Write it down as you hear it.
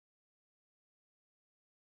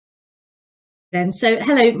So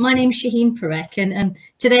hello, my name's Shaheen Parekh, and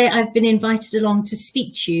today I've been invited along to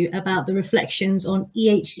speak to you about the reflections on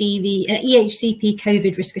EHCP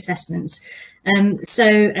Covid Risk Assessments.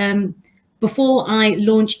 Before I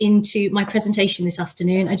launch into my presentation this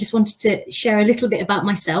afternoon, I just wanted to share a little bit about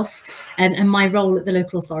myself and my role at the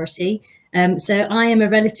local authority. So I am a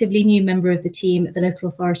relatively new member of the team at the local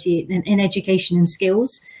authority in education and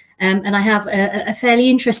skills. And I have a fairly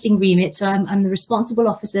interesting remit. So I'm the responsible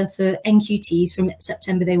officer for NQTs. From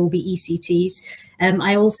September, they will be ECTs.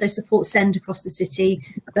 I also support SEND across the city,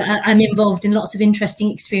 but I'm involved in lots of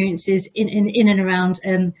interesting experiences in and around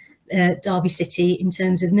Derby City in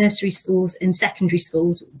terms of nursery schools and secondary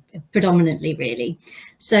schools, predominantly, really.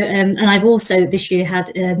 So, and I've also this year had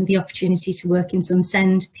the opportunity to work in some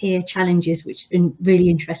SEND peer challenges, which has been really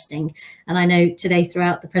interesting. And I know today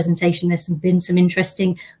throughout the presentation, there's been some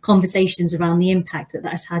interesting conversations around the impact that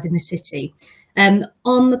has had in the city.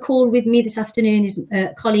 On the call with me this afternoon is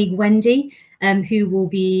colleague Wendy, who will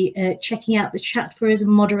be checking out the chat for us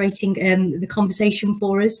and moderating the conversation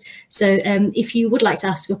for us. So if you would like to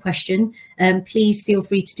ask a question, please feel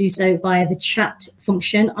free to do so via the chat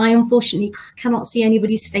function. I unfortunately cannot see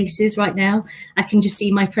anybody's faces right now. I can just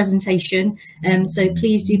see my presentation. So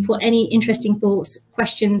please do put any interesting thoughts,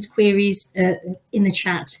 questions, queries in the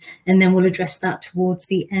chat, and then we'll address that towards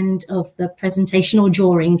the end of the presentation or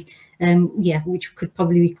during, which could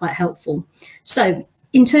probably be quite helpful. So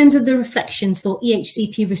in terms of the reflections for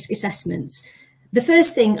EHCP risk assessments, the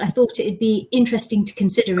first thing I thought it'd be interesting to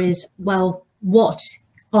consider is, well, what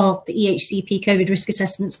are the EHCP COVID risk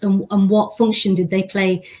assessments and what function did they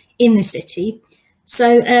play in the city?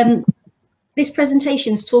 So this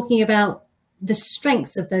presentation is talking about the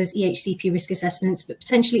strengths of those EHCP risk assessments, but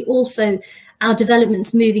potentially also our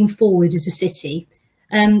developments moving forward as a city.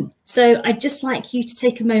 So I'd just like you to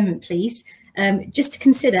take a moment, please, just to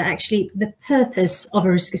consider actually the purpose of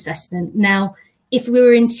a risk assessment. Now, if we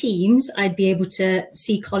were in Teams, I'd be able to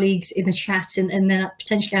see colleagues in the chat and then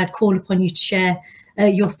potentially I'd call upon you to share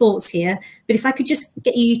your thoughts here. But if I could just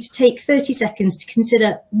get you to take 30 seconds to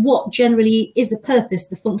consider what generally is the purpose,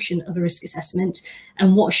 the function of a risk assessment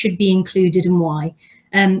and what should be included and why.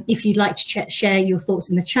 If you'd like to share your thoughts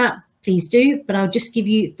in the chat, please do, but I'll just give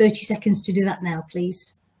you 30 seconds to do that now,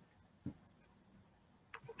 please.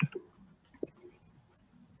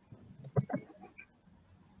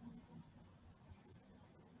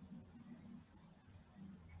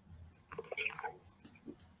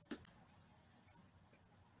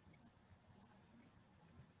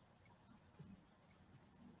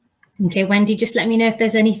 Okay, Wendy, just let me know if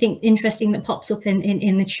there's anything interesting that pops up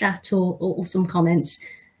in the chat or some comments.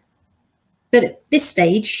 But at this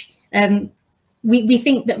stage, we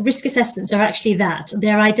think that risk assessments are actually that.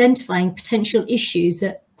 They're identifying potential issues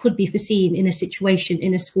that could be foreseen in a situation,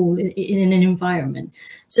 in a school, in an environment.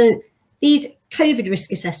 So these COVID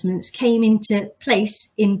risk assessments came into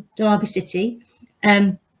place in Derby City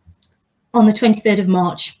on the 23rd of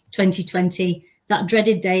March, 2020. That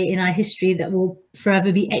dreaded day in our history that will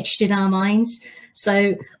forever be etched in our minds.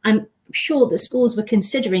 So I'm sure that schools were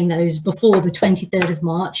considering those before the 23rd of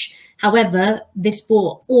March. However, this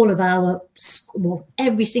brought all of our, well,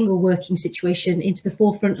 every single working situation into the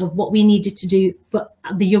forefront of what we needed to do for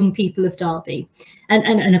the young people of Derby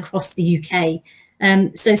and across the UK.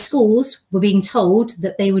 So schools were being told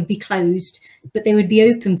that they would be closed, but they would be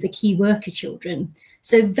open for key worker children.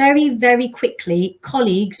 So very, very quickly,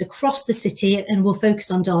 colleagues across the city, and we'll focus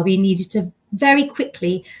on Derby, needed to very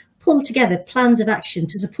quickly pull together plans of action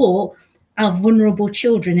to support our vulnerable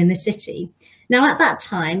children in the city. Now, at that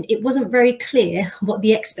time, it wasn't very clear what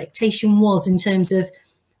the expectation was in terms of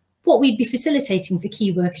what we'd be facilitating for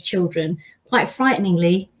key worker children. Quite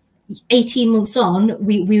frighteningly, 18 months on,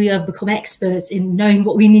 we have become experts in knowing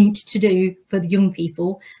what we need to do for the young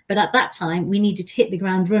people. But at that time, we needed to hit the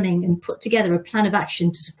ground running and put together a plan of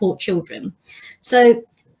action to support children. So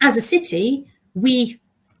as a city, we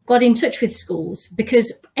got in touch with schools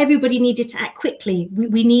because everybody needed to act quickly.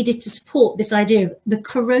 We needed to support this idea of the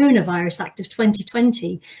Coronavirus Act of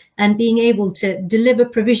 2020 and being able to deliver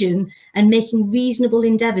provision and making reasonable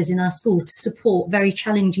endeavours in our school to support very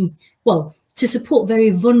challenging, well, to support very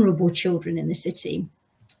vulnerable children in the city.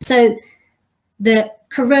 So the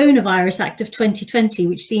Coronavirus Act of 2020,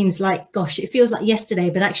 which seems like, gosh, it feels like yesterday,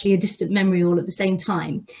 but actually a distant memory all at the same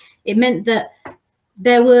time. It meant that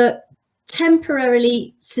there were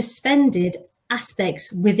temporarily suspended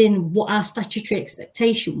aspects within what our statutory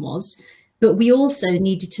expectation was, but we also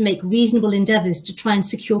needed to make reasonable endeavours to try and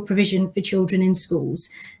secure provision for children in schools.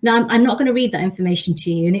 Now, I'm not going to read that information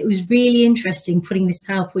to you, and it was really interesting putting this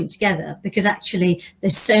PowerPoint together, because actually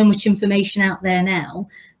there's so much information out there now,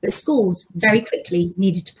 but schools very quickly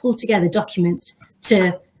needed to pull together documents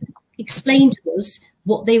to explain to us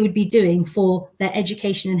what they would be doing for their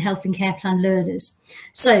education and health and care plan learners.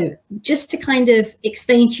 So just to kind of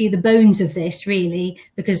explain to you the bones of this, really,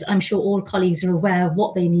 because I'm sure all colleagues are aware of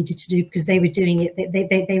what they needed to do because they were doing it,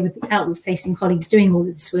 they were the outward facing colleagues doing all of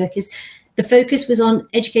this work, is the focus was on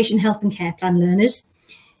education, health and care plan learners.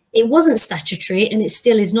 It wasn't statutory, and it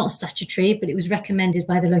still is not statutory, but it was recommended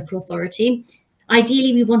by the local authority.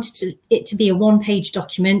 Ideally, we wanted it to be a one-page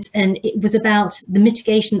document, and it was about the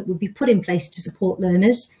mitigation that would be put in place to support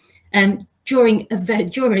learners during a very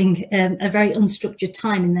unstructured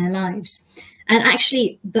time in their lives. And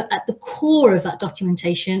actually, at the core of that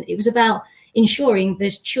documentation, it was about ensuring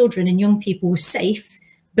those children and young people were safe,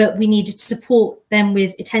 but we needed to support them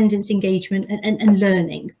with attendance, engagement, and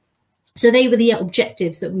learning. So they were the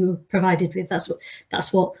objectives that we were provided with.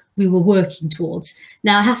 That's what we were working towards.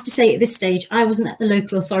 Now, I have to say at this stage, I wasn't at the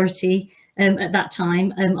local authority at that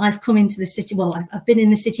time. I've come into the city, well, I've been in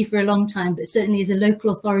the city for a long time, but certainly as a local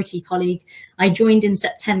authority colleague, I joined in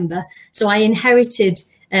September. So I inherited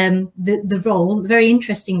the role, the very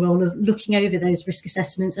interesting role of looking over those risk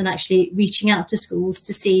assessments and actually reaching out to schools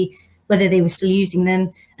to see whether they were still using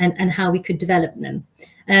them and how we could develop them.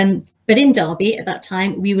 But in Derby at that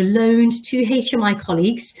time, we were loaned to HMI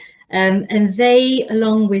colleagues, and they,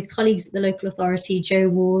 along with colleagues at the local authority, Joe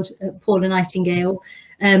Ward, Paula Nightingale,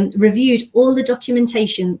 reviewed all the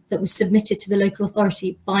documentation that was submitted to the local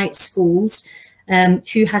authority by schools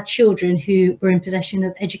who had children who were in possession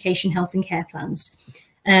of education, health and care plans.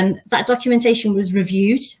 That documentation was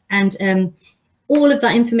reviewed, and all of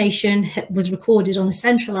that information was recorded on a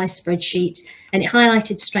centralised spreadsheet, and it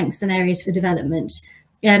highlighted strengths and areas for development.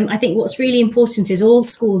 I think what's really important is all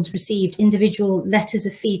schools received individual letters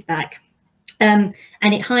of feedback, and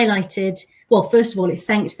it highlighted, well, first of all, it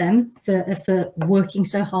thanked them for working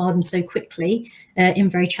so hard and so quickly in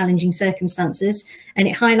very challenging circumstances, and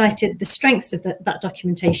it highlighted the strengths of that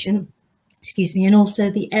documentation, excuse me, and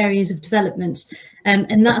also the areas of development,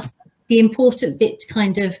 and that's the important bit to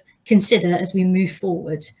kind of consider as we move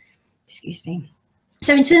forward, excuse me.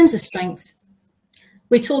 So in terms of strengths,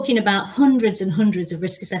 we're talking about hundreds and hundreds of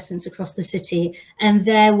risk assessments across the city, and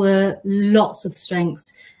there were lots of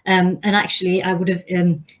strengths. And actually, I would have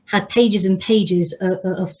had pages and pages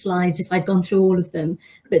of slides if I'd gone through all of them.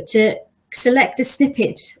 But to select a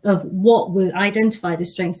snippet of what were identified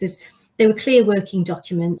as strengths is they were clear working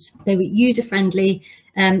documents, they were user-friendly.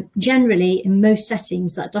 Generally, in most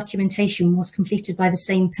settings, that documentation was completed by the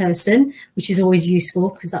same person, which is always useful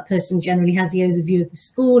because that person generally has the overview of the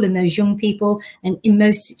school and those young people. And in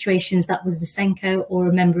most situations, that was the SENCO or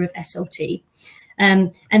a member of SLT.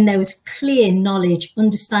 And there was clear knowledge,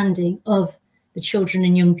 understanding of the children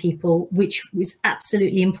and young people, which was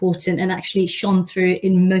absolutely important and actually shone through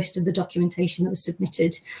in most of the documentation that was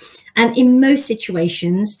submitted. And in most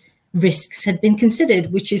situations, risks had been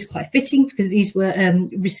considered, which is quite fitting because these were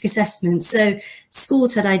risk assessments. So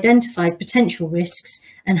schools had identified potential risks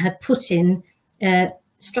and had put in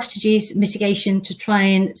strategies, mitigation to try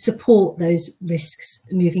and support those risks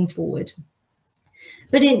moving forward.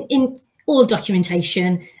 But in all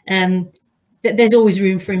documentation, there's always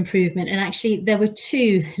room for improvement. And actually there were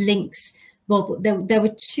two links. Well, there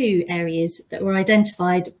were two areas that were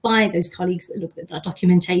identified by those colleagues that looked at that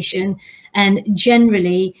documentation, and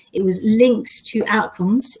generally it was links to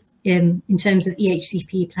outcomes in terms of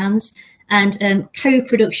EHCP plans and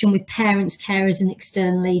co-production with parents, carers and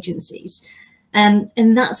external agencies. And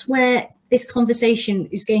that's where this conversation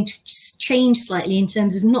is going to change slightly in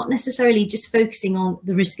terms of not necessarily just focusing on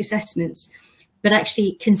the risk assessments, but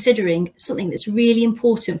actually considering something that's really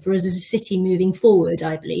important for us as a city moving forward,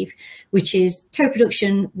 I believe, which is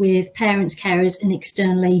co-production with parents, carers and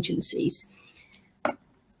external agencies.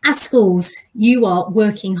 As schools, you are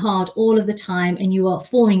working hard all of the time and you are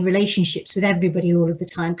forming relationships with everybody all of the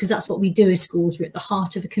time, because that's what we do as schools. We're at the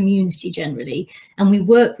heart of a community generally, and we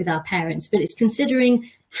work with our parents, but it's considering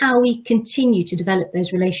how we continue to develop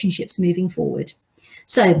those relationships moving forward.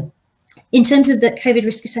 So in terms of the COVID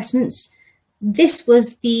risk assessments, this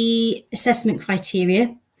was the assessment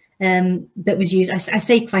criteria that was used. I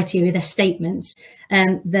say criteria, they're statements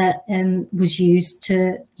that was used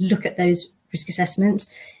to look at those risk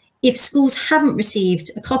assessments. If schools haven't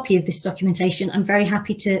received a copy of this documentation, I'm very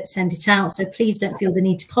happy to send it out. So please don't feel the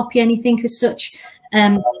need to copy anything as such.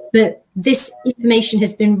 But this information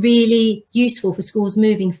has been really useful for schools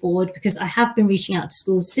moving forward, because I have been reaching out to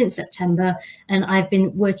schools since September, and I've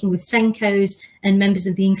been working with SENCOs and members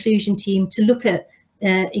of the inclusion team to look at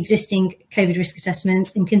existing COVID risk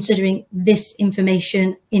assessments and considering this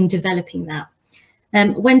information in developing that.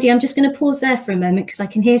 Wendy, I'm just going to pause there for a moment because I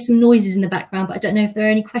can hear some noises in the background, but I don't know if there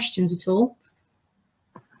are any questions at all.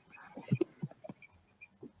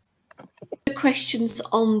 Questions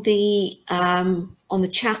on the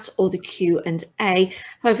chat or the Q&A.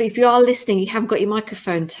 However, if you are listening, you haven't got your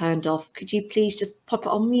microphone turned off, could you please just pop it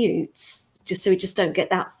on mute, just so we just don't get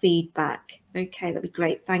that feedback? Okay, that'd be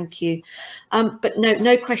great, thank you. But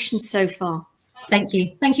no questions so far. Thank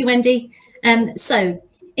you, Wendy. So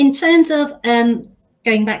in terms of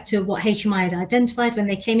going back to what HMI had identified when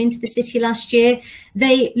they came into the city last year,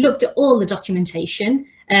 they looked at all the documentation,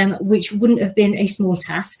 which wouldn't have been a small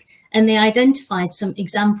task. And they identified some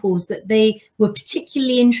examples that they were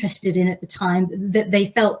particularly interested in at the time that they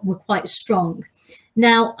felt were quite strong.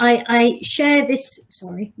 Now, I share this,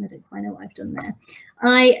 sorry, I don't quite know what I've done there.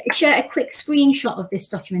 I share a quick screenshot of this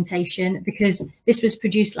documentation because this was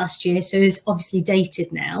produced last year, so it's obviously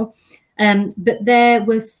dated now. But there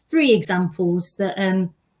were 3 examples that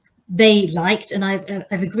they liked, and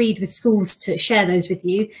I've agreed with schools to share those with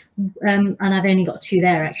you, and I've only got 2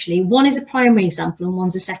 there actually. One is a primary example and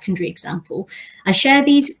one's a secondary example. I share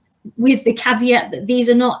these with the caveat that these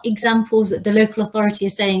are not examples that the local authority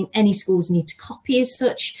is saying any schools need to copy as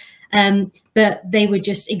such, but they were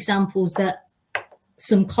just examples that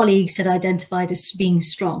some colleagues had identified as being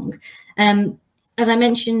strong. As I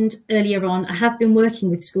mentioned earlier on, I have been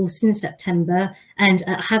working with schools since September, and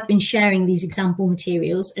I have been sharing these example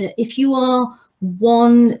materials. If you are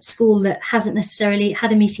one school that hasn't necessarily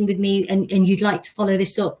had a meeting with me and you'd like to follow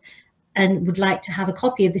this up and would like to have a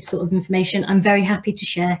copy of this sort of information, I'm very happy to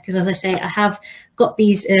share, because as I say, I have got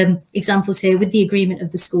these examples here with the agreement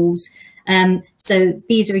of the schools. So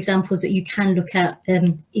these are examples that you can look at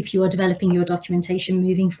if you are developing your documentation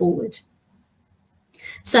moving forward.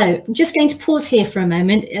 So I'm just going to pause here for a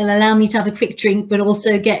moment. It'll allow me to have a quick drink, but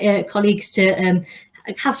also get colleagues to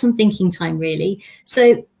have some thinking time, really.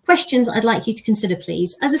 So questions I'd like you to consider,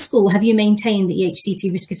 please. As a school, have you maintained the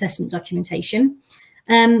EHCP risk assessment documentation?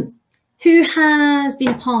 Who has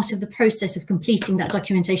been part of the process of completing that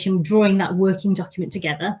documentation, drawing that working document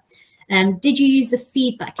together? Did you use the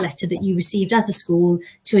feedback letter that you received as a school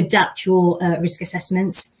to adapt your risk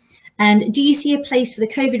assessments? And do you see a place for the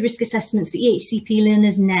COVID risk assessments for EHCP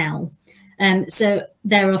learners now? So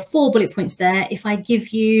there are 4 bullet points there. If I give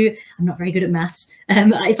you, I'm not very good at maths,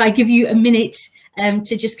 if I give you a minute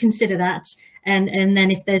to just consider that, and then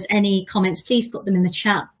if there's any comments, please put them in the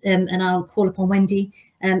chat, and I'll call upon Wendy,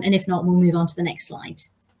 and if not, we'll move on to the next slide.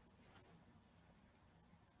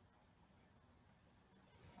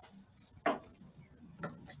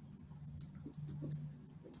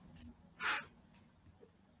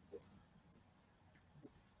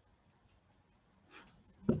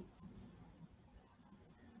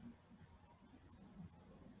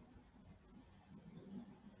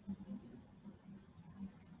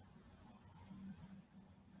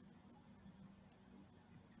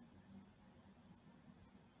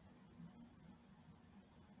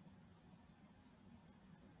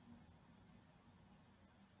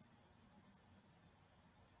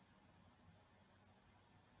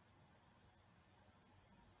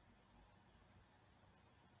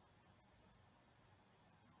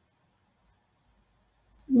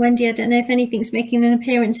 Wendy, I don't know if anything's making an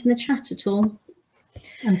appearance in the chat at all.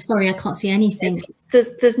 I'm sorry, I can't see anything.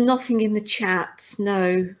 There's nothing in the chat,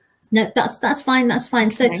 no. No, that's fine, that's fine.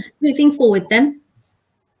 So okay. Moving forward then.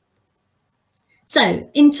 So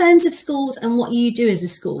in terms of schools and what you do as a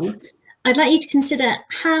school, I'd like you to consider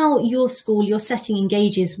how your school, your setting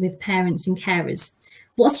engages with parents and carers.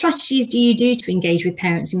 What strategies do you do to engage with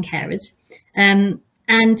parents and carers?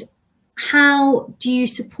 And how do you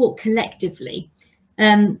support collectively?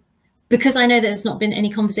 Because I know there's not been any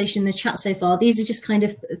conversation in the chat so far, these are just kind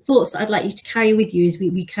of thoughts that I'd like you to carry with you as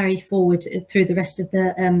we carry forward through the rest of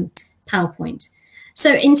the PowerPoint.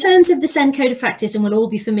 So in terms of the SEND Code of Practice, and we'll all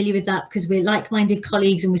be familiar with that because we're like-minded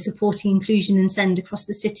colleagues and we're supporting inclusion and SEND across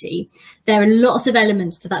the city, there are lots of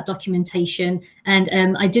elements to that documentation,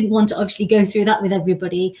 and I didn't want to obviously go through that with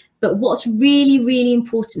everybody, but what's really, really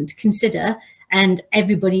important to consider, and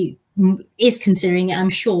everybody is considering it, I'm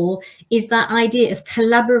sure, is that idea of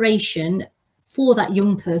collaboration for that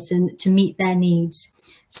young person to meet their needs.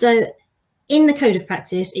 So in the Code of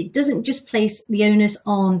Practice, it doesn't just place the onus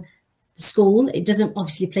on school. It doesn't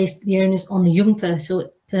obviously place the onus on the young person.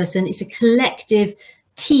 It's a collective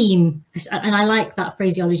team, and I like that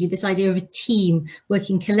phraseology, this idea of a team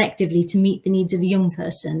working collectively to meet the needs of a young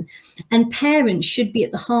person. And parents should be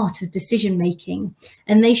at the heart of decision making,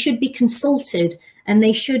 and they should be consulted and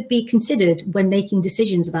they should be considered when making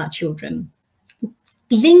decisions about children.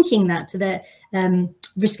 Linking that to the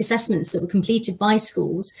risk assessments that were completed by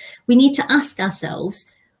schools, we need to ask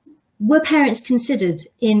ourselves, were parents considered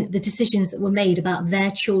in the decisions that were made about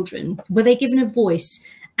their children? Were they given a voice?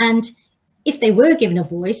 And if they were given a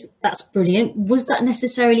voice, that's brilliant. Was that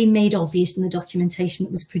necessarily made obvious in the documentation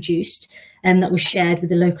that was produced and that was shared with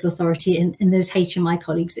the local authority and those HMI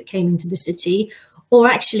colleagues that came into the city? Or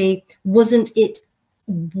actually, was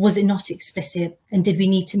it not explicit, and did we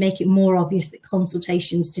need to make it more obvious that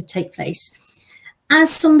consultations did take place? As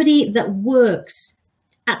somebody that works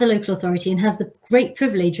at the local authority and has the great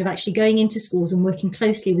privilege of actually going into schools and working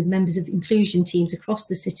closely with members of the inclusion teams across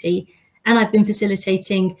the city, and I've been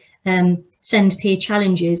facilitating SEND peer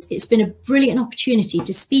challenges, it's been a brilliant opportunity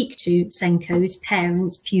to speak to SENCOs,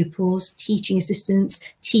 parents, pupils, teaching assistants,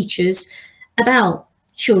 teachers about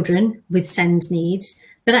children with SEND needs,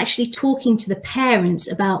 but actually talking to the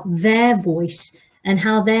parents about their voice and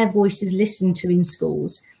how their voice is listened to in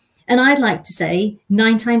schools. And I'd like to say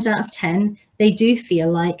 9 times out of 10, they do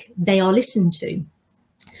feel like they are listened to.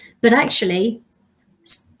 But actually,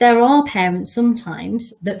 there are parents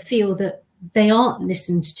sometimes that feel that they aren't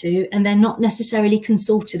listened to and they're not necessarily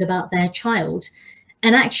consulted about their child.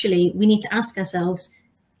 And actually, we need to ask ourselves,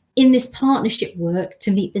 in this partnership work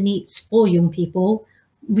to meet the needs for young people,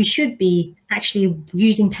 we should be actually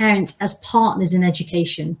using parents as partners in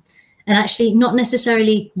education, and actually not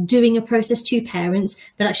necessarily doing a process to parents,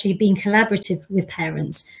 but actually being collaborative with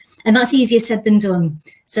parents. And that's easier said than done.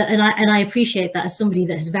 So, and I appreciate that as somebody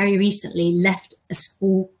that has very recently left a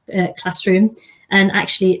school classroom, and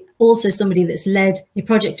actually also somebody that's led a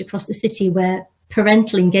project across the city where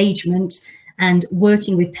parental engagement and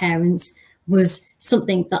working with parents was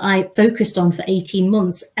something that I focused on for 18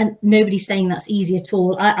 months, and nobody's saying that's easy at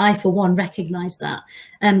all. I for one, recognise that.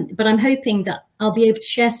 But I'm hoping that I'll be able to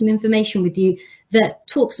share some information with you that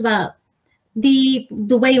talks about the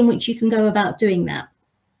way in which you can go about doing that.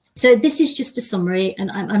 So this is just a summary,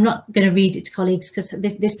 and I'm not going to read it to colleagues because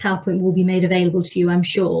this PowerPoint will be made available to you, I'm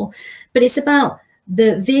sure. But it's about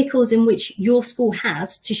the vehicles in which your school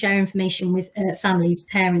has to share information with families,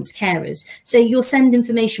 parents, carers. So your SEND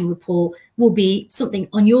information report will be something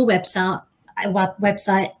on your website,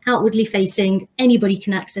 outwardly facing, anybody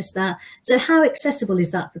can access that. So how accessible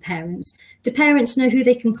is that for parents? Do parents know who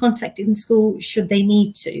they can contact in school should they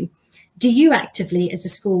need to? Do you actively, as a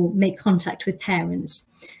school, make contact with parents?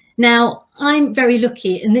 Now, I'm very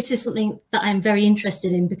lucky, and this is something that I'm very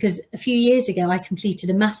interested in, because a few years ago, I completed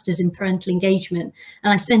a master's in parental engagement,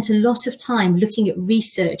 and I spent a lot of time looking at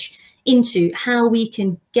research into how we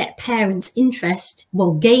can get parents' interest,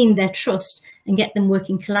 well, gain their trust and get them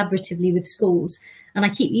working collaboratively with schools. And I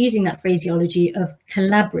keep using that phraseology of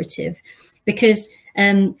collaborative because,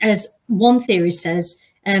 as one theory says,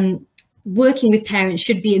 working with parents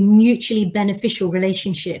should be a mutually beneficial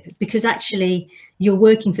relationship, because actually you're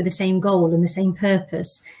working for the same goal and the same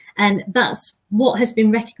purpose. And that's what has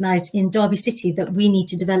been recognised in Derby City that we need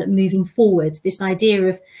to develop moving forward, this idea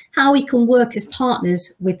of how we can work as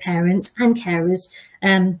partners with parents and carers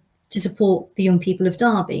to support the young people of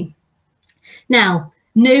Derby. Now,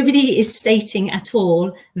 nobody is stating at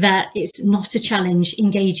all that it's not a challenge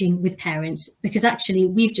engaging with parents, because actually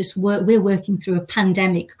we're working through a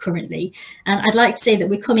pandemic currently. And I'd like to say that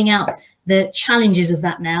we're coming out the challenges of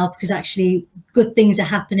that now, because actually good things are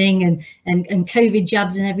happening, and COVID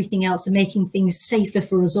jabs and everything else are making things safer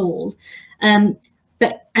for us all. And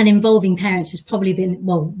involving parents has probably been,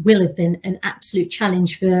 well, will have been an absolute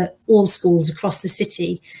challenge for all schools across the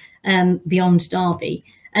city beyond Derby.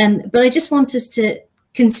 But I just want us to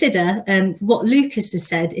consider what Lucas has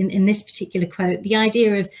said in this particular quote, the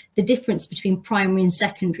idea of the difference between primary and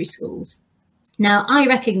secondary schools. Now, I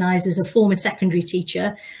recognise as a former secondary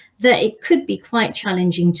teacher that it could be quite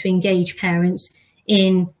challenging to engage parents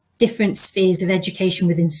in different spheres of education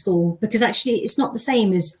within school, because actually it's not the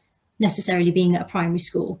same as necessarily being at a primary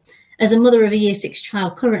school. As a mother of a Year 6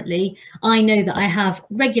 child currently, I know that I have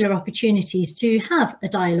regular opportunities to have a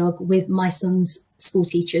dialogue with my son's school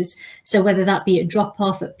teachers. So whether that be at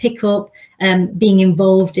drop-off, at pick-up, being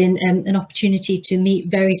involved in an opportunity to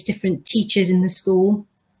meet various different teachers in the school,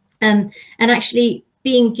 and actually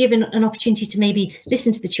being given an opportunity to maybe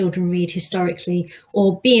listen to the children read historically,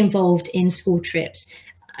 or be involved in school trips.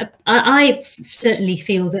 I certainly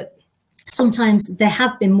feel that sometimes there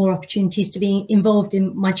have been more opportunities to be involved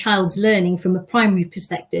in my child's learning from a primary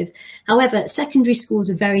perspective. However, secondary school is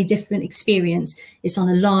a very different experience. It's on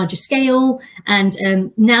a larger scale, and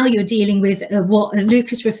now you're dealing with what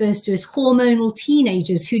Lucas refers to as hormonal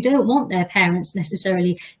teenagers who don't want their parents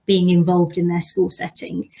necessarily being involved in their school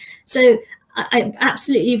setting. So I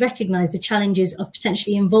absolutely recognise the challenges of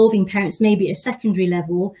potentially involving parents maybe at a secondary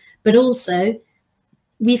level, but also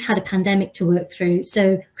we've had a pandemic to work through.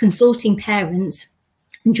 So consulting parents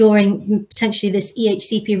during potentially this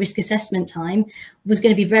EHCP risk assessment time was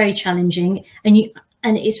going to be very challenging. And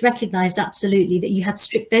it's recognised absolutely that you had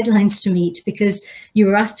strict deadlines to meet because you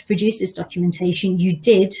were asked to produce this documentation. You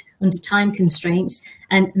did under time constraints,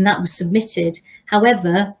 and that was submitted.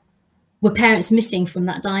 However, were parents missing from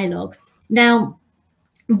that dialogue? Now,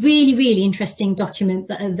 really, really interesting document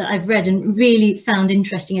that I've read and really found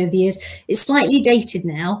interesting over the years. It's slightly dated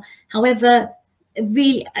now. However,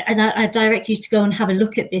 really, and I direct you to go and have a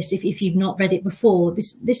look at this if you've not read it before.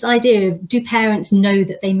 This idea of, do parents know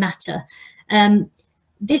that they matter?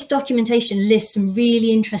 This documentation lists some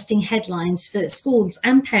really interesting headlines for schools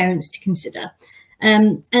and parents to consider.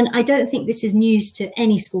 And I don't think this is news to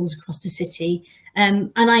any schools across the city.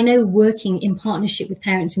 And I know working in partnership with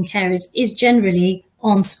parents and carers is generally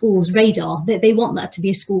on schools' radar, that they want that to be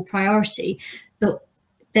a school priority, but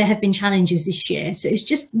there have been challenges this year. So it's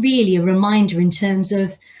just really a reminder in terms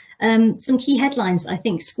of some key headlines that I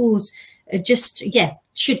think schools just,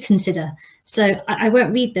 should consider. So I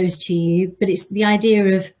won't read those to you, but it's the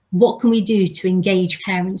idea of what can we do to engage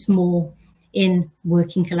parents more in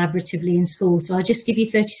working collaboratively in school. So I'll just give you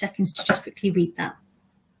 30 seconds to just quickly read that.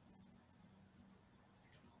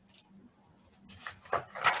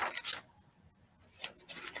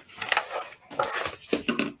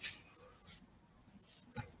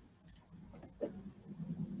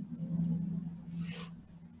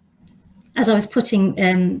 As I was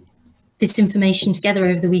putting this information together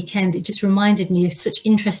over the weekend, it just reminded me of such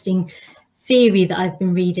interesting theory that I've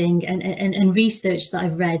been reading and research that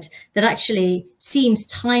I've read that actually seems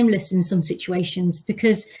timeless in some situations,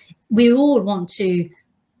 because we all want to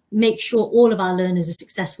make sure all of our learners are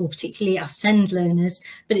successful, particularly our SEND learners,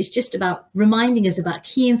 but it's just about reminding us about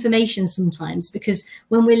key information sometimes, because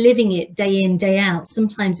when we're living it day in, day out,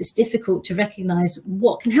 sometimes it's difficult to recognise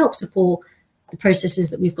what can help support the processes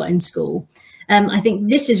that we've got in school. I think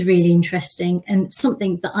this is really interesting and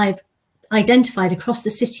something that I've identified across the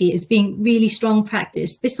city as being really strong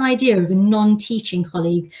practice. This idea of a non-teaching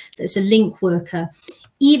colleague that's a link worker,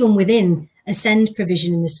 even within a SEND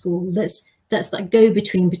provision in the school, that's that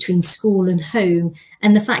go-between between school and home,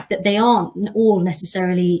 and the fact that they aren't all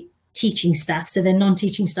necessarily teaching staff. So their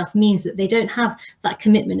non-teaching staff means that they don't have that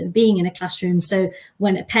commitment of being in a classroom. So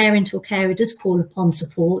when a parent or carer does call upon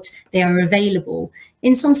support, they are available.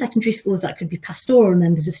 In some secondary schools, that could be pastoral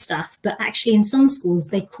members of staff, but actually in some schools,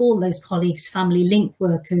 they call those colleagues family link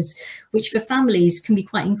workers, which for families can be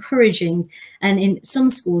quite encouraging. And in some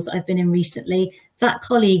schools I've been in recently, that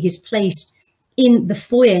colleague is placed in the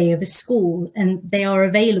foyer of a school and they are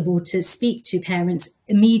available to speak to parents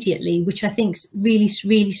immediately, which I think is really,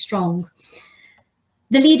 really strong.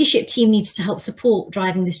 The leadership team needs to help support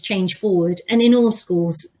driving this change forward. And in all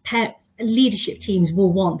schools, leadership teams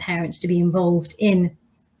will want parents to be involved in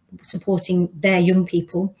supporting their young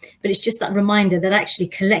people. But it's just that reminder that actually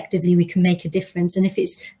collectively we can make a difference. And if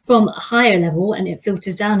it's from a higher level and it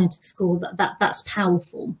filters down into the school, that's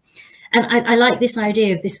powerful. And I like this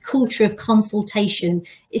idea of this culture of consultation.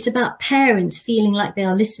 It's about parents feeling like they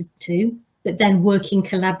are listened to, but then working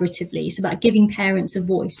collaboratively. It's about giving parents a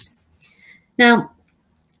voice. Now,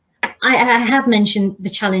 I have mentioned the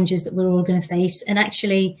challenges that we're all going to face, and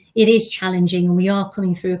actually it is challenging and we are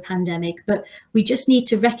coming through a pandemic, but we just need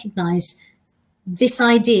to recognise this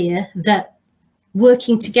idea that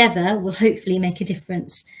working together will hopefully make a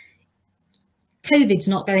difference. COVID's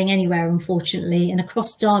not going anywhere, unfortunately, and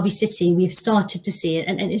across Derby City, we've started to see it,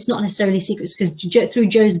 and it's not necessarily secrets, because through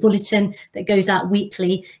Joe's bulletin that goes out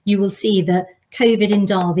weekly, you will see that COVID in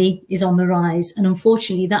Derby is on the rise. And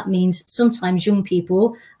unfortunately, that means sometimes young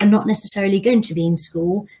people are not necessarily going to be in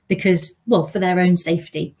school because, well, for their own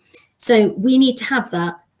safety. So we need to have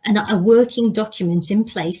that and a working document in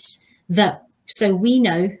place so we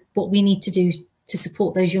know what we need to do to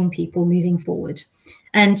support those young people moving forward.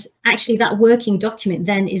 And actually that working document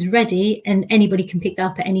then is ready and anybody can pick that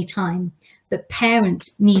up at any time. But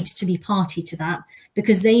parents need to be party to that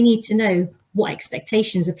because they need to know what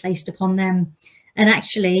expectations are placed upon them. And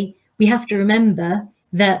actually we have to remember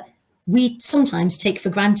that we sometimes take for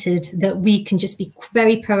granted that we can just be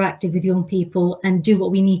very proactive with young people and do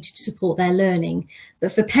what we need to support their learning.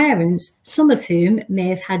 But for parents, some of whom may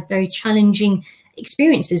have had very challenging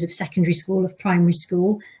experiences of secondary school, of primary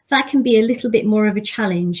school, that can be a little bit more of a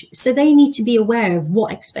challenge. So they need to be aware of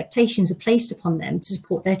what expectations are placed upon them to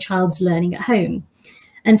support their child's learning at home.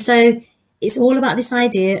 And so it's all about this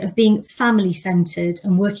idea of being family-centred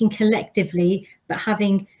and working collectively, but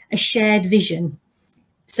having a shared vision.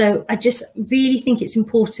 So I just really think it's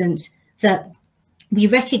important that we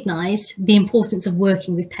recognise the importance of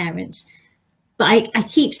working with parents. But I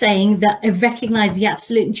keep saying that I recognise the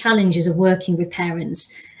absolute challenges of working with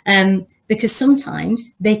parents, because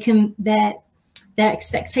sometimes their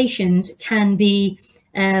expectations can be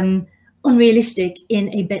unrealistic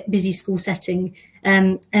in a busy school setting.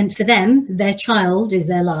 And for them, their child is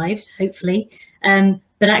their lives, hopefully.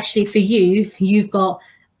 But actually for you, you've got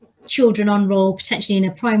children on roll potentially in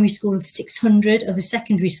a primary school of 600, of a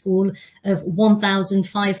secondary school of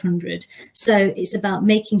 1,500. So it's about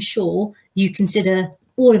making sure you consider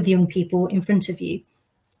all of the young people in front of you.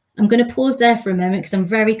 I'm going to pause there for a moment because I'm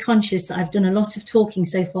very conscious that I've done a lot of talking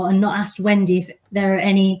so far and not asked Wendy if there are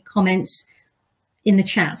any comments in the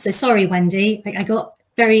chat. So sorry, Wendy, I got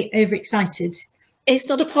very overexcited. It's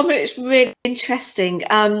not a problem. It's really interesting.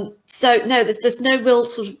 So no, there's no real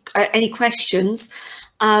sort of any questions.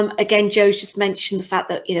 Again, Joe's just mentioned the fact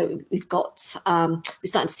that, you know, we've got, we're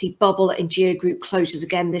starting to see bubble and geo group closures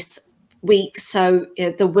again this week. So you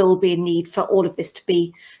know, there will be a need for all of this to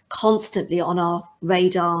be constantly on our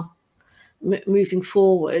radar moving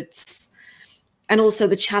forwards. And also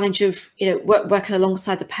the challenge of, you know, working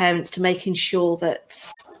alongside the parents to making sure that,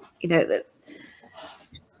 you know,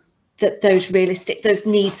 that those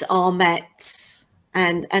needs are met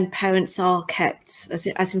and parents are kept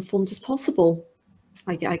as informed as possible.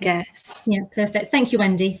 I guess. Yeah, perfect. Thank you,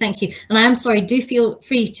 Wendy. Thank you. And I am sorry, do feel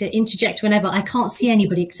free to interject whenever. I can't see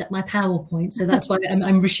anybody except my PowerPoint, so that's why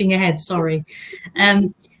I'm rushing ahead, sorry.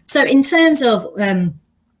 So in terms of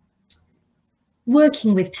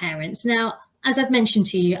working with parents, now, as I've mentioned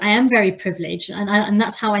to you, I am very privileged, and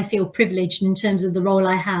that's how I feel privileged in terms of the role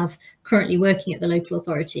I have currently working at the local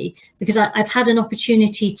authority, because I've had an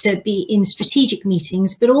opportunity to be in strategic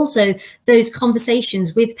meetings, but also those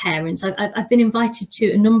conversations with parents. I've been invited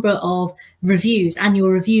to a number of reviews, annual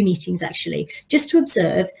review meetings actually, just to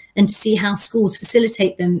observe and to see how schools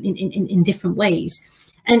facilitate them in different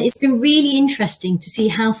ways. And it's been really interesting to see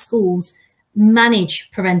how schools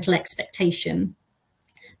manage parental expectation.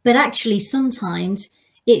 But actually, sometimes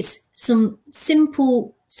it's some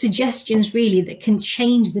simple suggestions really that can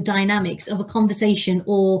change the dynamics of a conversation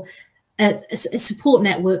or a support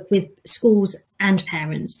network with schools and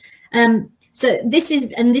parents. So this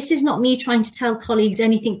is not me trying to tell colleagues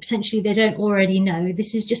anything potentially they don't already know.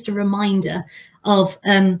 This is just a reminder of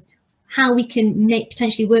how we can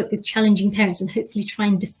potentially work with challenging parents and hopefully try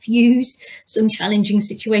and diffuse some challenging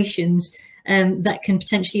situations that can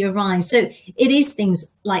potentially arise. So it is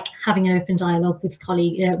things like having an open dialogue with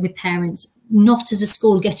with parents, not as a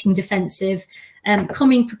school getting defensive,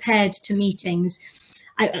 coming prepared to meetings,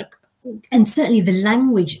 and certainly the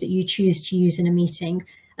language that you choose to use in a meeting.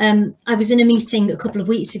 I was in a meeting a couple of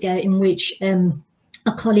weeks ago in which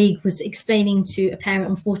a colleague was explaining to a parent,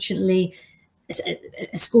 unfortunately,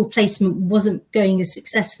 a school placement wasn't going as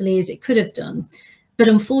successfully as it could have done. But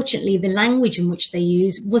unfortunately, the language in which they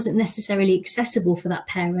use wasn't necessarily accessible for that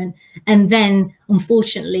parent. And then,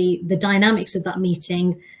 unfortunately, the dynamics of that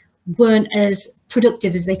meeting weren't as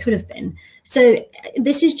productive as they could have been. So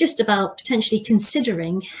this is just about potentially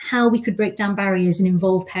considering how we could break down barriers and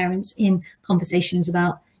involve parents in conversations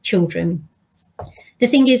about children. The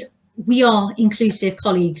thing is, we are inclusive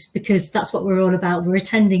colleagues because that's what we're all about. We're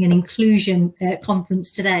attending an inclusion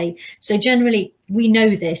conference today. So generally we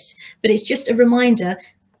know this, but it's just a reminder,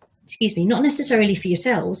 excuse me, not necessarily for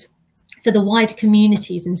yourselves, for the wider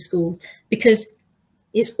communities in schools, because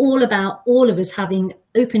it's all about all of us having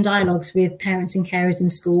open dialogues with parents and carers in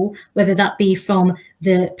school, whether that be from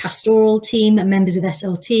the pastoral team and members of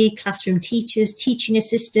SLT, classroom teachers, teaching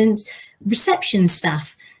assistants, reception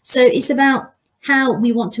staff. So it's about how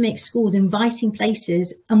we want to make schools inviting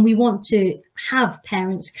places, and we want to have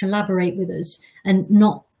parents collaborate with us and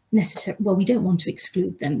not necessarily, well, we don't want to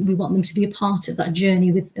exclude them. We want them to be a part of that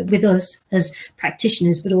journey with us as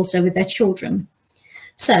practitioners, but also with their children.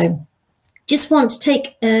 So just want to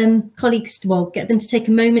take colleagues, well, get them to take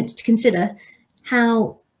a moment to consider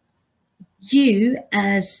how you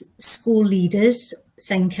as school leaders,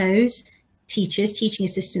 SENCOs, teachers, teaching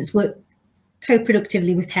assistants work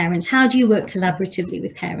co-productively with parents. How do you work collaboratively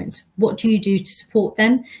with parents? What do you do to support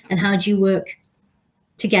them? And how do you work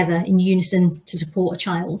together in unison to support a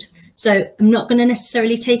child. So I'm not going to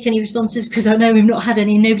necessarily take any responses because I know we've not had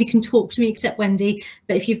any. Nobody can talk to me except Wendy.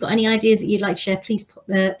 But if you've got any ideas that you'd like to share, please put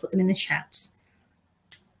them in the chat.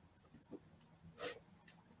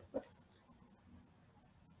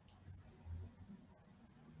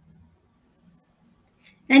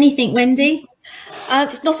 Anything, Wendy?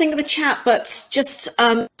 There's nothing in the chat, but just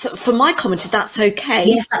for my comment, if that's okay.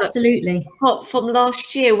 Yes, absolutely. From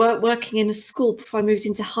last year, working in a school before I moved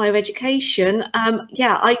into higher education,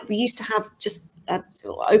 we used to have just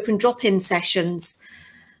open drop-in sessions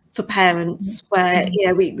for parents where, you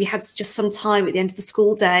know, we had just some time at the end of the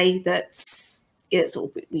school day that, you know,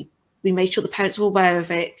 sort of we made sure the parents were aware of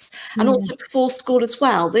it, and also before school as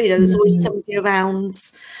well. You know, there's always somebody around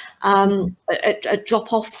a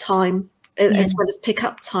drop-off time as well as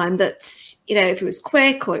pick-up time that, you know, if it was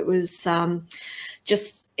quick or it was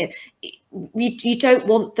you don't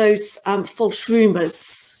want those false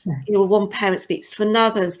rumours. You know, one parent speaks to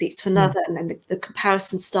another and speaks to another, and then the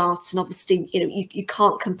comparison starts, and obviously, you know, you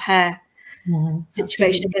can't compare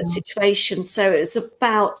situation against situation. So it was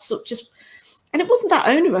about sort of just, and it wasn't that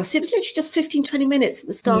onerous. It was literally just 15-20 minutes at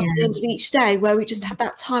the start and the end of each day where we just had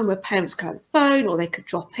that time where parents could have the phone or they could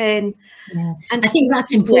drop in. And I think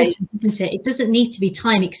that's important, isn't it? It doesn't need to be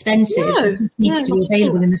time expensive. It just needs to be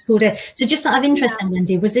available in the school day. So just out of interest then,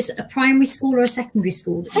 Wendy, was this a primary school or a secondary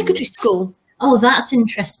school? Secondary school. Oh, that's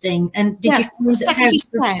interesting. And did you find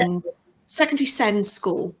that secondary SEND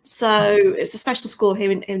school, so it's a special school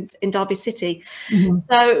here in Derby City.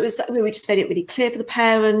 So it was, we just made it really clear for the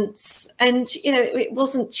parents, and you know, it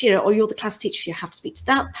wasn't, you know, oh, you're the class teacher, you have to speak to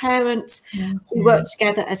that parent. We worked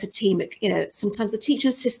together as a team. You know, sometimes the teaching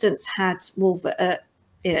assistants had more of a,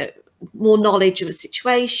 you know, more knowledge of a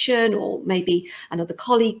situation, or maybe another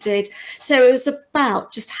colleague did. So it was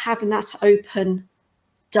about just having that open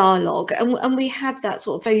dialogue, and we had that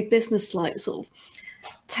sort of very business-like sort of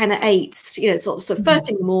 10 at 8, you know, sort of, so first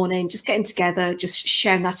thing in the morning, just getting together, just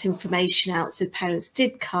sharing that information out. So parents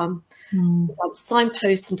did come, we could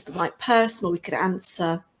signpost them to the right person, or we could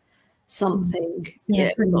answer something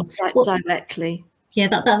directly. Yeah,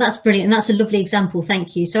 that's brilliant, and that's a lovely example.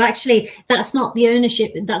 Thank you. So actually, that's not the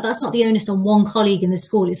ownership. That's not the onus on one colleague in the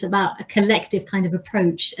school. It's about a collective kind of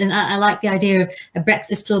approach. And I like the idea of a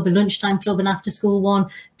breakfast club, a lunchtime club, an after-school one,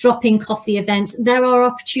 drop-in coffee events. There are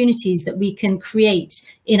opportunities that we can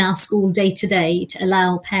create in our school day to day to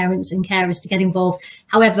allow parents and carers to get involved.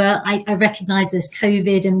 However, I recognise there's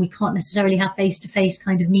COVID and we can't necessarily have face-to-face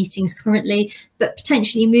kind of meetings currently, but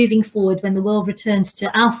potentially moving forward, when the world returns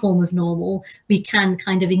to our form of normal, we can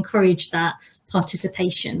kind of encourage that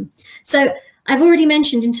participation. So I've already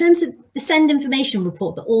mentioned, in terms of the SEND information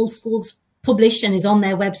report that all schools publish and is on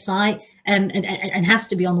their website, and has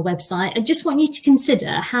to be on the website, I just want you to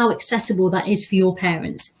consider how accessible that is for your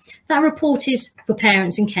parents. That report is for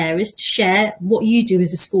parents and carers to share what you do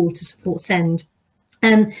as a school to support SEND.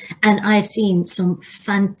 And I've seen some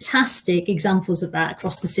fantastic examples of that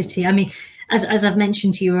across the city. I mean, as I've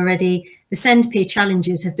mentioned to you already, the SEND Peer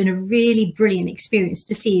Challenges have been a really brilliant experience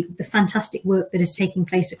to see the fantastic work that is taking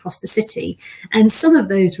place across the city. And some of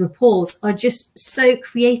those reports are just so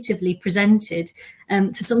creatively presented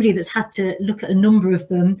for somebody that's had to look at a number of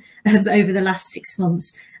them over the last 6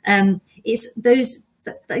 months. It's those,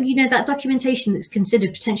 you know, that documentation that's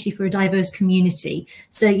considered potentially for a diverse community.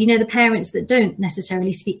 So, you know, the parents that don't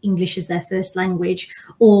necessarily speak English as their first language,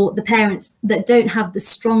 or the parents that don't have the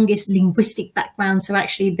strongest linguistic background, so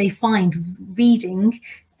actually they find reading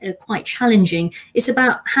quite challenging. It's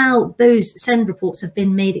about how those SEND reports have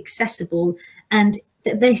been made accessible, and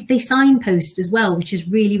they signpost as well, which is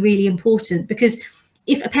really, really important, because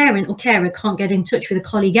if a parent or carer can't get in touch with a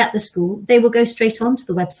colleague at the school, they will go straight onto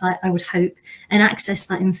the website, I would hope, and access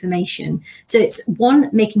that information. So it's one,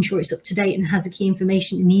 making sure it's up to date and has the key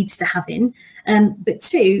information it needs to have in, but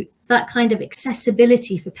two, that kind of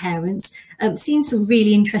accessibility for parents. I've seen some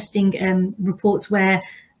really interesting reports where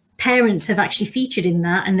parents have actually featured in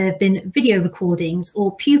that, and there have been video recordings,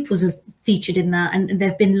 or pupils have featured in that, and there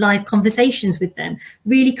have been live conversations with them.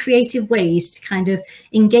 Really creative ways to kind of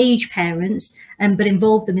engage parents, but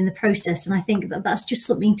involve them in the process. And I think that that's just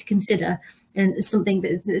something to consider, and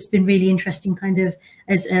something that's been really interesting, kind of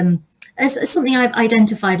as something I've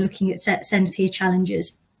identified looking at SEND Peer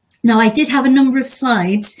Challenges. Now, I did have a number of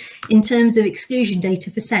slides in terms of exclusion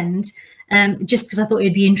data for SEND, just because I thought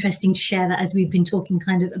it'd be interesting to share that, as we've been talking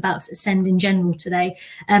kind of about SEND in general today.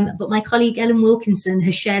 But my colleague Ellen Wilkinson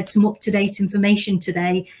has shared some up-to-date information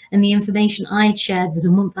today, and the information I'd shared was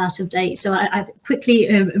a month out of date. So I've quickly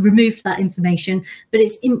removed that information, but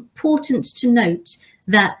it's important to note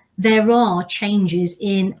that there are changes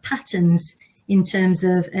in patterns in terms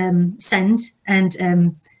of SEND and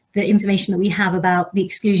the information that we have about the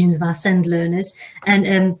exclusions of our SEND learners.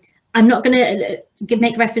 And I'm not going to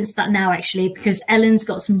make reference to that now, actually, because Ellen's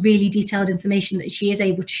got some really detailed information that she is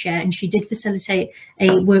able to share, and she did facilitate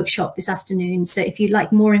a workshop this afternoon. So if you'd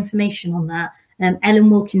like more information on that, Ellen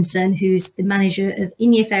Wilkinson, who's the manager of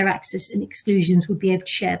in-year fair access and exclusions, would be able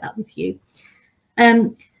to share that with you.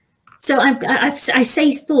 So I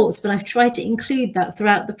say thoughts, but I've tried to include that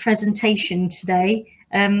throughout the presentation today.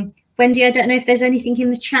 Wendy, I don't know if there's anything in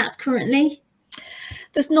the chat currently.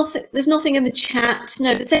 There's nothing in the chat.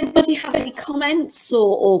 No. Does anybody have any comments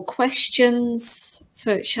or questions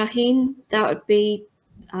for Shaheen? That would be,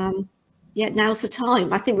 yeah, now's the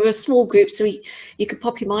time. I think we're a small group, so you could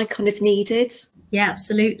pop your mic on if needed. Yeah,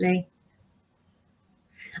 absolutely.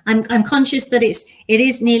 I'm conscious that it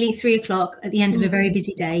is nearly 3 o'clock at the end of a very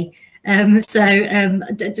busy day.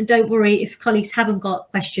 Don't worry if colleagues haven't got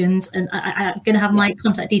questions, and I'm going to have my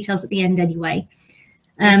contact details at the end anyway.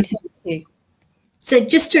 Thank you. So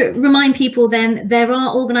just to remind people then, there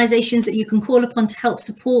are organisations that you can call upon to help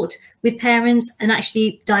support with parents and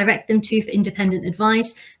actually direct them to for independent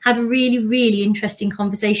advice. Had a really, really interesting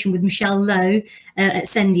conversation with Michelle Lowe at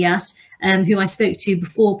Sendias, who I spoke to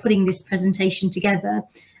before putting this presentation together.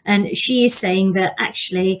 And she is saying that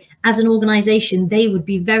actually, as an organisation, they would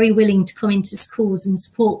be very willing to come into schools and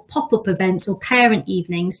support pop-up events or parent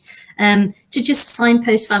evenings to just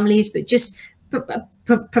signpost families, but just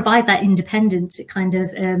provide that independent kind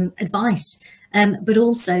of advice. But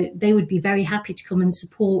also they would be very happy to come and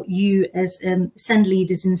support you as SEND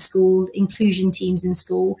leaders in school, inclusion teams in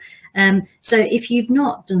school. So if you've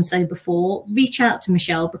not done so before, reach out to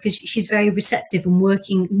Michelle, because she's very receptive and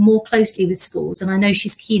working more closely with schools, and I know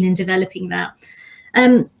she's keen in developing that.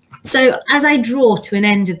 So as I draw to an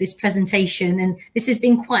end of this presentation, and this has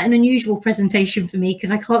been quite an unusual presentation for me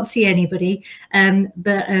because I can't see anybody,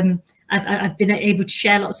 but I've been able to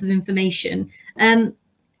share lots of information.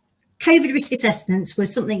 COVID risk assessments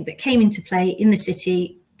was something that came into play in the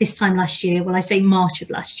city this time last year. Well, I say March of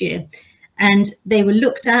last year, and they were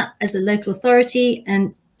looked at as a local authority,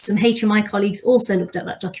 and some HMI colleagues also looked at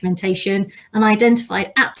that documentation and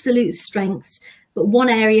identified absolute strengths. But one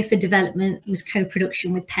area for development was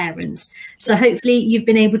co-production with parents. So hopefully you've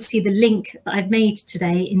been able to see the link that I've made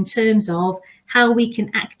today in terms of how we can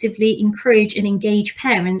actively encourage and engage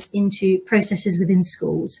parents into processes within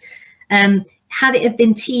schools. Had it have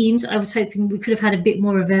been teams, I was hoping we could have had a bit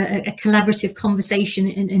more of a collaborative conversation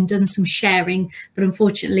and done some sharing, but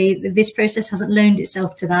unfortunately this process hasn't loaned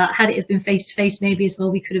itself to that. Had it have been face-to-face maybe as well,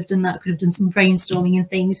 we could have done that, could have done some brainstorming and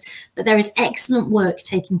things. But there is excellent work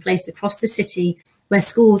taking place across the city where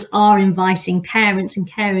schools are inviting parents and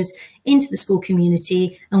carers into the school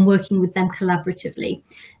community and working with them collaboratively.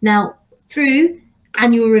 Now, through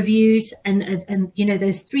annual reviews and you know,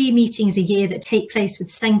 those 3 meetings a year that take place with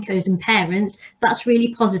SENCOs and parents, that's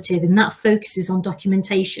really positive, and that focuses on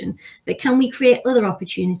documentation. But can we create other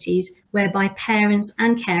opportunities whereby parents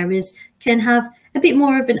and carers can have a bit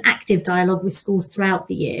more of an active dialogue with schools throughout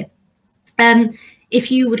the year? If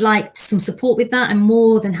you would like some support with that, I'm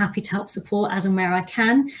more than happy to help support as and where I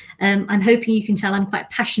can. I'm hoping you can tell I'm quite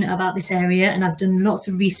passionate about this area, and I've done lots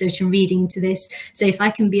of research and reading into this. So if I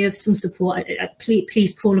can be of some support,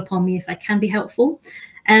 please call upon me if I can be helpful.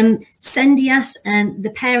 Sendias and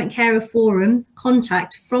the Parent Carer Forum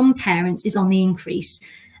contact from parents is on the increase.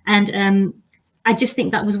 And I just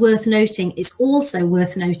think that was worth noting. It's also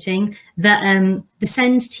worth noting that the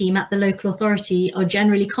SEND team at the local authority are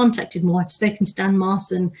generally contacted more. I've spoken to Dan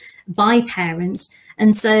Marson by parents.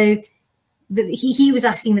 And so he was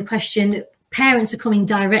asking the question that parents are coming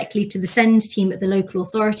directly to the SEND team at the local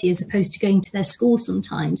authority as opposed to going to their school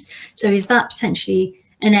sometimes. So is that potentially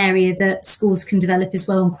an area that schools can develop as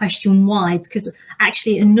well, and question why? Because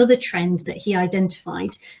actually another trend that he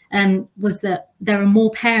identified was that there are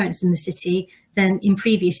more parents in the city than in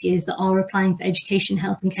previous years that are applying for education,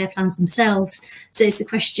 health and care plans themselves. So it's the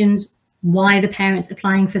questions, why are the parents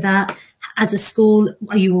applying for that? As a school,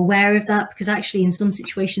 are you aware of that? Because actually in some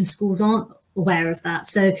situations schools aren't aware of that.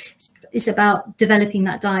 So it's about developing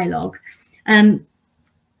that dialogue. And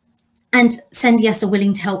Sendias are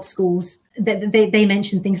willing to help schools. They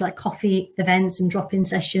mentioned things like coffee events and drop-in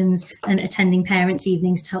sessions and attending parents'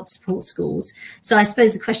 evenings to help support schools. So I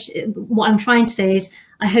suppose the question, what I'm trying to say is,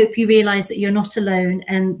 I hope you realise that you're not alone,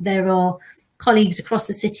 and there are colleagues across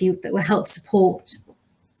the city that will help support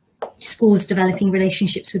schools developing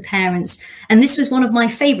relationships with parents. And this was one of my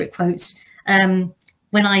favourite quotes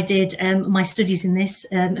when I did my studies in this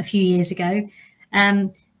a few years ago.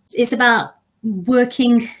 It's about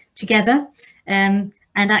working together and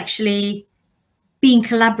actually being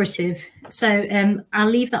collaborative. So I'll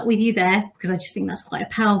leave that with you there, because I just think that's quite a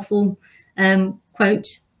powerful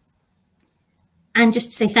quote. And just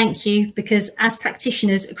to say thank you, because as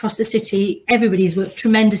practitioners across the city, everybody's worked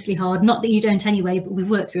tremendously hard. Not that you don't anyway, but we've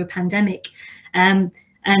worked through a pandemic, and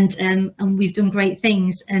we've done great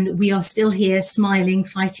things, and we are still here smiling,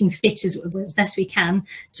 fighting fit as best we can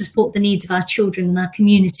to support the needs of our children and our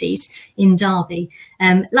communities in Derby.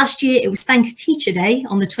 Last year it was Thank a Teacher Day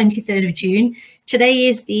on the 23rd of June. Today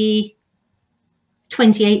is the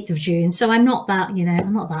 28th of June, so I'm not that,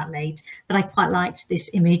 I'm not that late, but I quite liked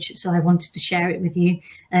this image, so I wanted to share it with you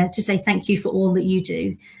to say thank you for all that you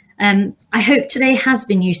do. I hope today has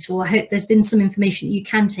been useful. I hope there's been some information that you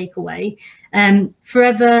can take away.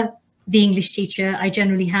 Forever the English teacher, I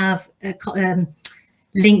generally have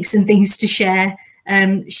links and things to share,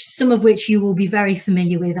 some of which you will be very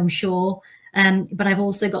familiar with, I'm sure. But I've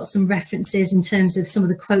also got some references in terms of some of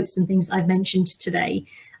the quotes and things I've mentioned today.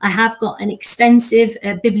 I have got an extensive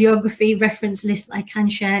bibliography reference list that I can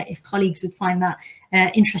share if colleagues would find that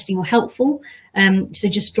interesting or helpful. So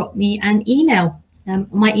just drop me an email.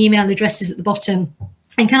 My email address is at the bottom.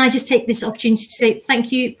 And can I just take this opportunity to say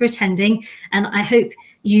thank you for attending, and I hope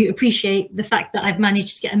you appreciate the fact that I've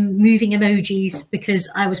managed to get moving emojis, because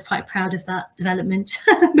I was quite proud of that development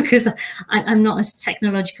because I'm not as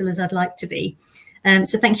technological as I'd like to be.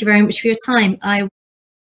 So thank you very much for your time.